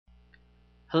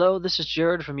Hello, this is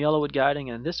Jared from Yellowwood Guiding,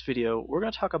 and in this video we're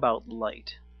going to talk about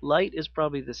light. Light is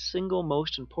probably the single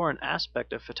most important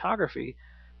aspect of photography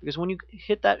because when you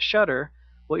hit that shutter,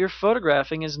 what you're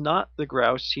photographing is not the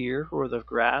grouse here or the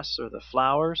grass or the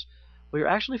flowers. What you're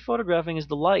actually photographing is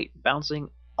the light bouncing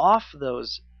off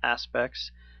those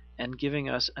aspects and giving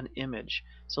us an image.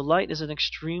 So light is an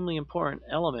extremely important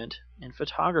element in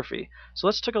photography. So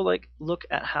let's take a look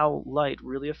at how light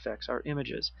really affects our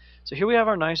images. So here we have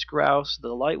our nice grouse.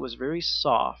 The light was very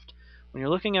soft. When you're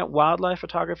looking at wildlife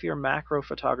photography or macro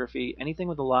photography, anything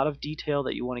with a lot of detail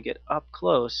that you want to get up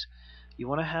close, you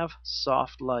want to have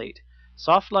soft light.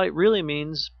 Soft light really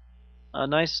means a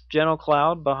nice gentle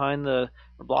cloud behind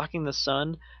blocking the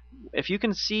sun. If you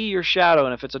can see your shadow,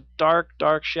 and if it's a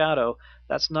dark shadow,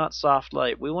 that's not soft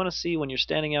light. We want to see when you're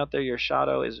standing out there, your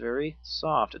shadow is very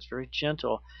soft. It's very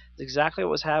gentle. It's exactly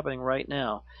what was happening right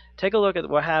now. Take a look at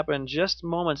what happened just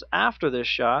moments after this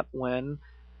shot when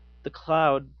the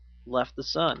cloud left the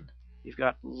sun. You've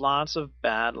got lots of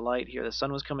bad light here. The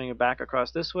sun was coming back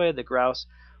across this way. The grouse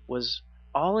was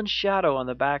all in shadow on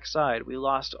the back side. We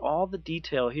lost all the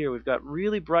detail here. We've got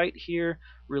really bright here,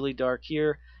 really dark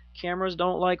here. Cameras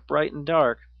don't like bright and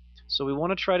dark, so we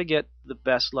want to try to get the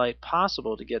best light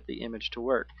possible to get the image to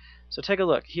work. So take a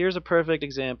look. Here's a perfect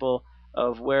example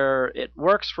of where it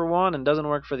works for one and doesn't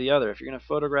work for the other. If you're going to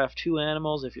photograph two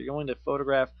animals, if you're going to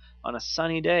photograph on a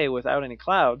sunny day without any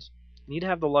clouds, you need to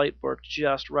have the light work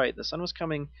just right. The sun was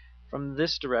coming from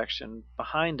this direction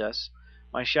behind us.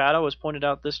 My shadow was pointed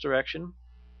out this direction,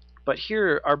 but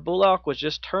here our bull elk was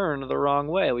just turned the wrong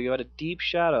way. We had a deep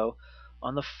shadow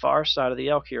on the far side of the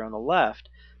elk here on the left.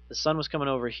 The sun was coming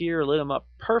over here, lit him up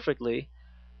perfectly,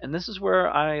 and this is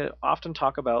where I often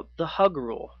talk about the hug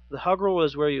rule. The hug rule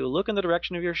is where you look in the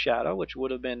direction of your shadow, which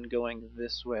would have been going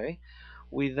this way.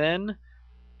 We then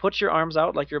put your arms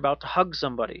out like you're about to hug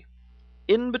somebody.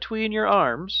 In between your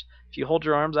arms, if you hold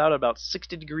your arms out about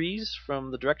 60 degrees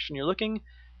from the direction you're looking,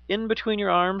 in between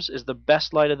your arms is the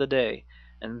best light of the day.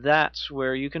 And that's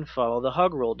where you can follow the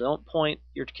hug rule. Don't point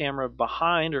your camera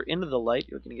behind or into the light.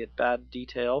 You're going to get bad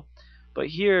detail. But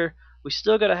here, we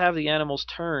still got to have the animals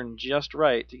turn just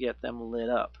right to get them lit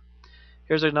up.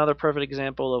 Here's another perfect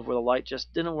example of where the light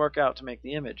just didn't work out to make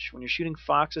the image. When you're shooting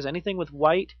foxes, anything with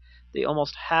white, they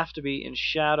almost have to be in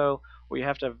shadow, or you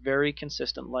have to have very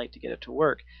consistent light to get it to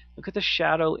work. Look at the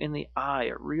shadow in the eye.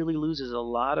 It really loses a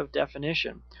lot of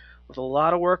definition. With a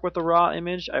lot of work with the raw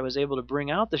image, I was able to bring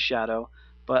out the shadow,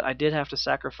 but I did have to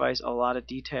sacrifice a lot of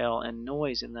detail and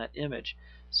noise in that image.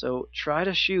 So try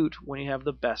to shoot when you have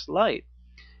the best light.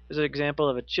 There's an example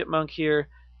of a chipmunk here.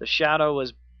 The shadow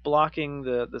was blocking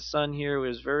the sun here. It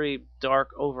was very dark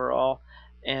overall.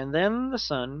 And then the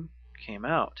sun came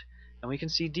out, and we can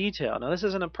see detail. Now this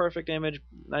isn't a perfect image,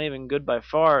 not even good by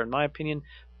far in my opinion,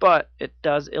 but it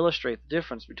does illustrate the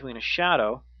difference between a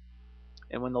shadow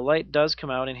and when the light does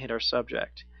come out and hit our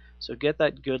subject. So get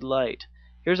that good light.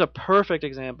 Here's a perfect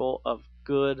example of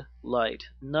good light.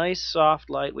 Nice soft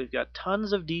light. We've got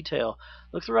tons of detail.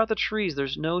 Look throughout the trees.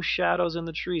 There's no shadows in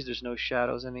the trees. There's no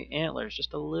shadows in the antlers.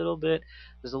 Just a little bit.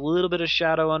 There's a little bit of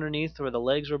shadow underneath where the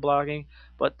legs were blocking,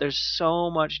 but there's so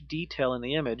much detail in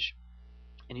the image,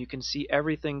 and you can see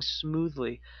everything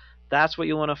smoothly. That's what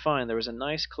you want to find. There was a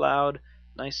nice cloud,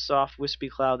 nice soft wispy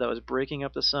cloud that was breaking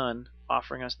up the sun,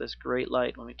 offering us this great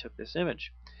light when we took this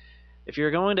image. If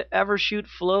you're going to ever shoot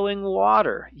flowing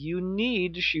water, you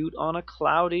need to shoot on a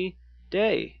cloudy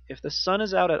day. If the sun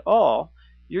is out at all,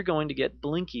 you're going to get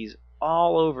blinkies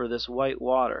all over this white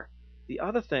water. The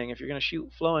other thing, if you're going to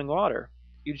shoot flowing water,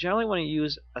 you generally want to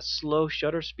use a slow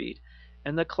shutter speed.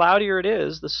 And the cloudier it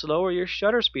is, the slower your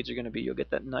shutter speeds are going to be. You'll get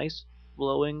that nice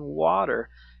flowing water.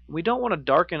 We don't want to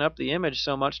darken up the image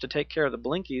so much to take care of the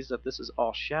blinkies that this is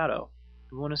all shadow.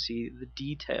 We want to see the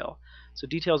detail. So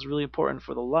detail is really important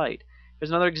for the light. Here's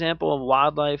another example of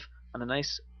wildlife on a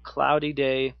nice cloudy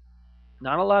day.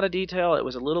 Not a lot of detail. It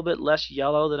was a little bit less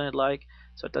yellow than I'd like,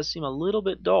 so it does seem a little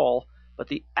bit dull, but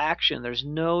the action, there's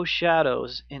no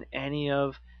shadows in any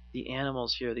of the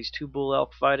animals here. These two bull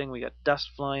elk fighting, we got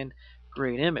dust flying,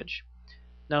 great image.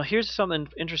 Now here's something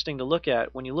interesting to look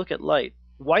at when you look at light.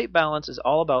 White balance is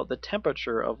all about the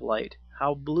temperature of light,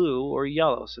 how blue or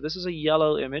yellow. So this is a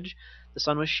yellow image. The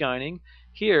sun was shining.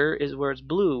 Here is where it's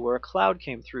blue, where a cloud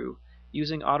came through.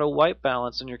 Using auto white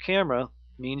balance on your camera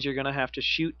means you're going to have to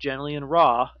shoot generally in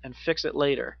RAW and fix it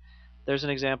later. There's an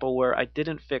example where I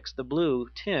didn't fix the blue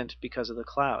tint because of the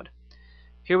cloud.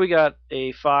 Here we got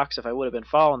a fox. If I would have been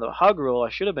following the hug rule, I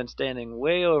should have been standing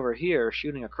way over here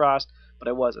shooting across, but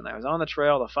I wasn't. I was on the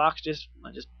trail. The fox just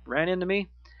ran into me,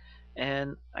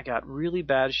 and I got really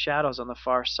bad shadows on the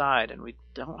far side, and we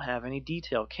don't have any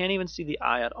detail. Can't even see the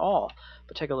eye at all.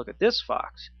 But take a look at this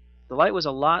fox. The light was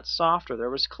a lot softer. There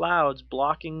was clouds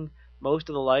blocking most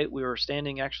of the light. We were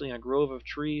standing actually in a grove of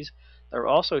trees that were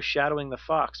also shadowing the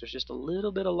fox. There's just a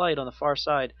little bit of light on the far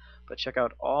side, but check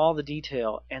out all the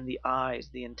detail and the eyes,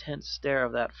 the intense stare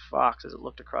of that fox as it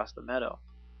looked across the meadow.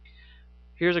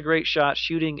 Here's a great shot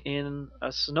shooting in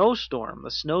a snowstorm. The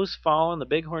snow's fallen, the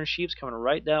bighorn sheep's coming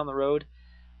right down the road,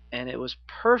 and it was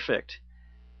perfect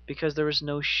because there was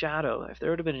no shadow. If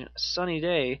there would have been a sunny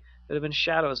day, there'd have been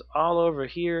shadows all over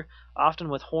here. Often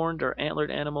with horned or antlered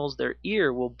animals, their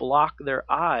ear will block their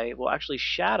eye, will actually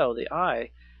shadow the eye,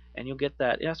 and you'll get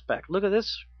that aspect. Look at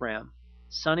this ram.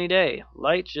 Sunny day.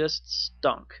 Light just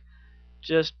stunk.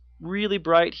 Just really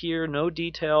bright here, no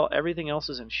detail. Everything else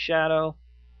is in shadow.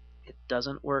 It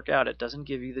doesn't work out. It doesn't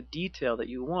give you the detail that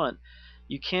you want.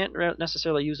 You can't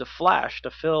necessarily use a flash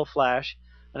to flash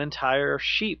an entire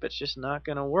sheep. It's just not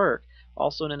going to work.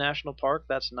 Also, in a national park,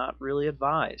 that's not really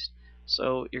advised.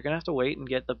 So you're going to have to wait and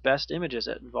get the best images.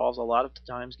 It involves a lot of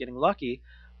times getting lucky.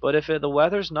 But if the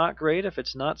weather's not great, if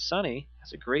it's not sunny,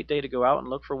 it's a great day to go out and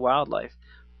look for wildlife.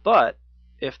 But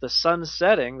if the sun's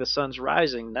setting, the sun's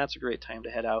rising, that's a great time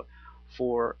to head out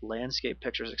for landscape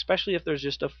pictures, especially if there's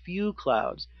just a few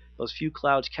clouds. Those few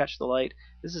clouds catch the light.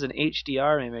 This is an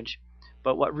HDR image,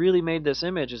 but what really made this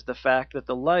image is the fact that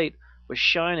the light was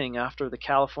shining after the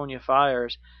California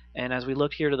fires, and as we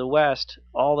looked here to the west,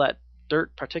 all that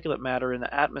dirt particulate matter in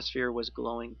the atmosphere was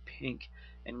glowing pink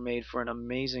and made for an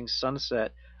amazing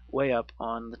sunset way up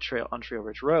on the trail on Trail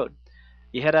Ridge Road.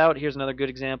 You head out, here's another good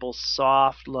example,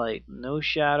 soft light, no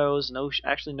shadows,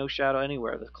 actually no shadow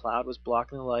anywhere. The cloud was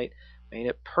blocking the light, made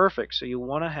it perfect. So you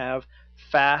want to have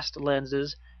fast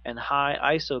lenses and high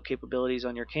ISO capabilities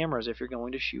on your cameras if you're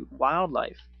going to shoot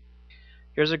wildlife.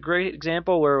 Here's a great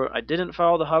example where I didn't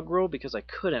follow the hug rule because I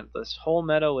couldn't. This whole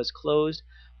meadow is closed,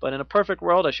 but in a perfect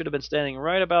world I should have been standing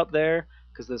right about there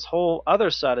because this whole other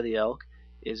side of the elk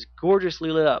is gorgeously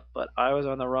lit up, but I was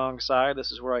on the wrong side.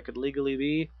 This is where I could legally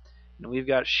be, and we've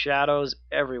got shadows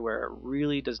everywhere. It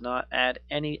really does not add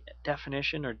any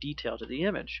definition or detail to the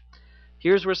image.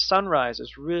 Here's where sunrise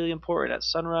is really important. At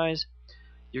sunrise,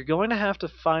 you're going to have to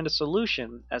find a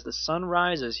solution. As the sun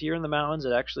rises here in the mountains,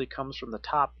 it actually comes from the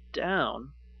top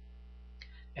down,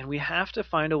 and we have to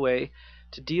find a way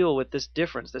to deal with this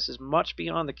difference. This is much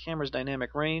beyond the camera's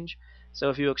dynamic range, so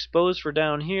if you expose for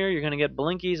down here, you're going to get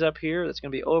blinkies up here that's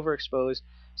going to be overexposed.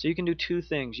 So you can do two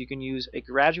things. You can use a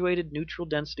graduated neutral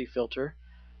density filter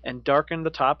and darken the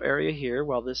top area here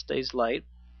while this stays light,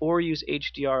 or use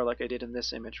HDR like I did in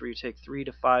this image, where you take 3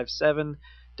 to 5, 7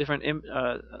 different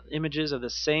images of the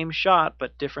same shot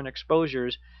but different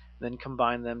exposures, then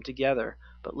combine them together.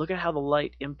 But look at how the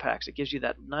light impacts. It gives you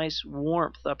that nice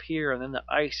warmth up here, and then the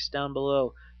ice down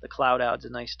below. The cloud adds a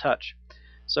nice touch.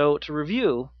 So to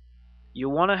review, you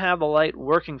want to have the light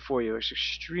working for you. It's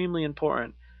extremely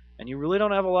important. And you really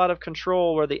don't have a lot of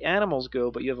control where the animals go,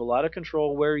 but you have a lot of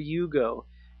control where you go.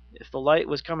 If the light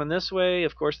was coming this way,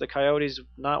 of course the coyote's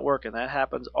not working. That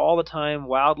happens all the time.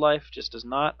 Wildlife just does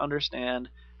not understand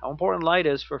how important light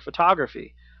is for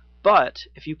photography. But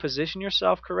if you position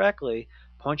yourself correctly,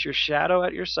 point your shadow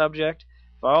at your subject,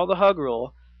 follow the hug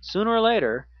rule, sooner or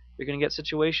later you're going to get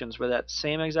situations where that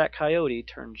same exact coyote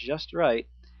turns just right,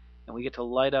 and we get to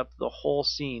light up the whole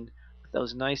scene with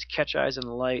those nice catch eyes in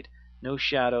the light, no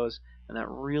shadows, and that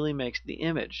really makes the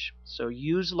image. So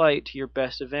use light to your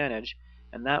best advantage,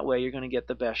 and that way you're going to get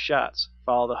the best shots.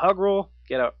 Follow the hug rule,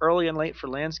 get out early and late for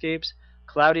landscapes.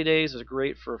 Cloudy days is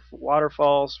great for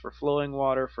waterfalls, for flowing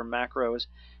water, for macros,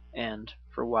 and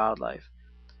for wildlife.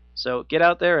 So get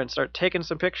out there and start taking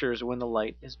some pictures when the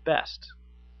light is best.